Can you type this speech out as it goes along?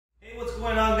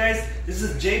This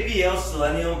is JBL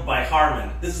SELENIUM by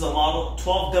Harman. This is a model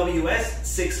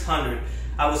 12WS600.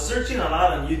 I was searching a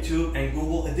lot on YouTube and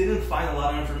Google and didn't find a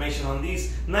lot of information on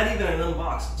these, not even an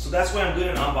unbox. So that's why I'm doing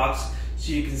an unbox,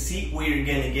 so you can see what you're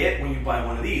gonna get when you buy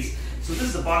one of these. So this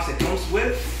is the box it comes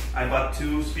with. I bought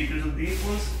 2 speakers of these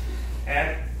ones,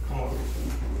 and come on.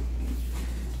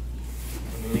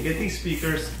 When you get these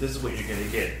speakers, this is what you're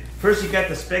gonna get. First, you got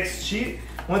the specs sheet.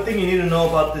 One thing you need to know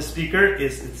about this speaker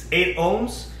is it's 8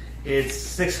 ohms, it's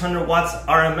 600 watts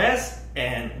RMS,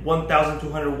 and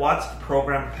 1,200 watts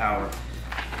program power.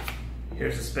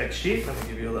 Here's the spec sheet. Let me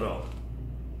give you a little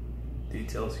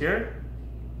details here.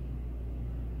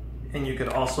 And you could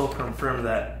also confirm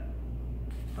that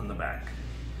on the back.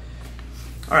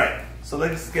 All right, so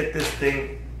let's get this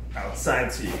thing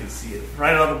outside so you can see it.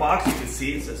 Right out of the box, you can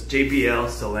see it says JBL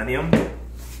SELENIUM.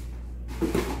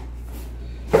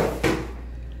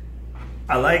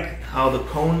 I like how the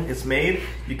cone is made.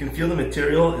 You can feel the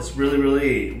material is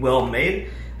really well made.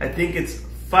 I think it's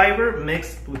fiber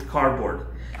mixed with cardboard,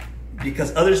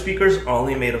 because other speakers are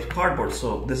only made of cardboard.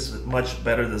 So this is a much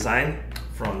better design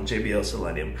from JBL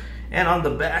SELENIUM. And on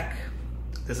the back,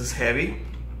 this is heavy.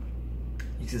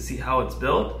 You can see how it's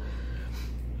built.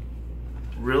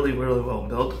 Really well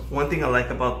built. One thing I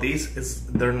like about these is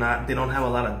they don't have a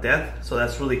lot of depth, so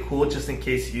that's really cool, just in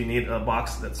case you need a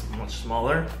box that's much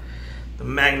smaller. The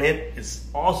magnet is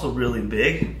also really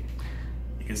big.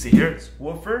 You can see here, it's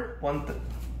woofer,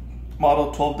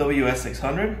 model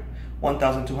 12WS600,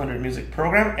 1,200 music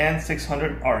program, and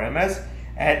 600 RMS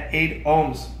at 8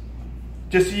 ohms.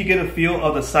 Just so you get a feel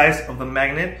of the size of the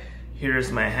magnet, here's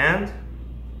my hand.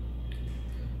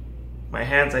 My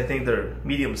hands, I think they're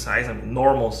medium size, I mean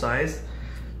normal size.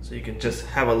 So you can just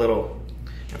have a little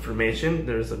information.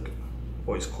 There's a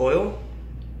voice coil.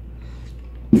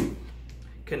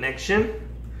 Connection,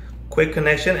 quick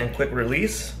connection and quick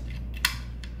release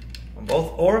on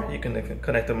both, or you can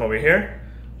connect them over here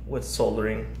with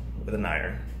soldering with an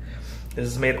iron. This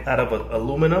is made out of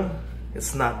aluminum.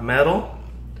 It's not metal.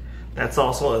 That's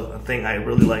also a thing I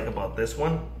really like about this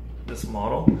one, this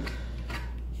model.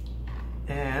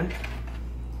 And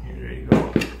here you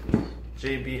go,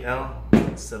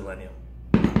 JBL SELENIUM.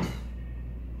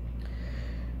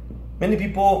 Many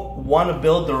people want to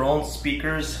build their own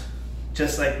speakers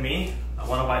just like me. I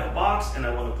want to buy the box and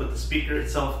I want to put the speaker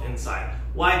itself inside.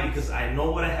 Why? Because I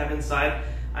know what I have inside,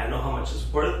 I know how much it's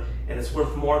worth, and it's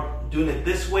worth more doing it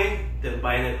this way than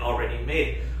buying it already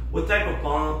made. What type of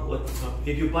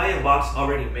if you buy a box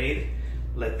already made,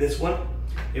 like this one,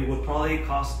 it would probably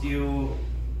cost you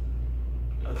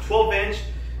a 12-inch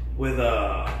with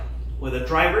a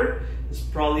driver. It's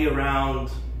probably around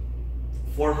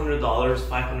 $400,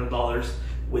 $500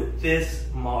 with this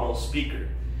model speaker.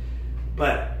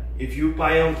 But if you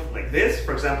buy them like this,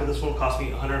 for example, this one cost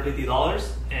me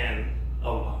 $150, and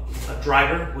a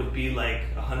driver would be like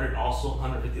also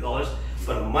 $150,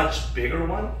 but a much bigger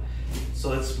one.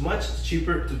 So it's much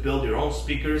cheaper to build your own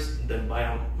speakers than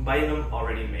buying them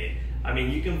already made. I mean,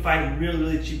 you can find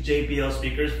really cheap JBL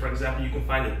speakers. For example, you can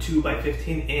find a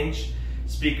 2x15-inch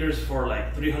speakers for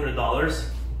like $300,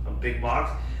 a big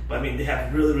box. But I mean, they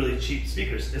have really cheap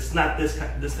speakers. It's not this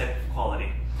type of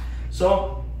quality.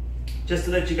 So just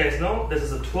to let you guys know, this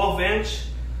is a 12-inch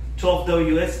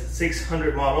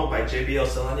 12WS600 model by JBL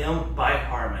SELENIUM by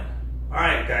Harman. All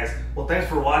right, guys. Well, thanks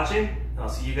for watching, and I'll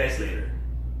see you guys later.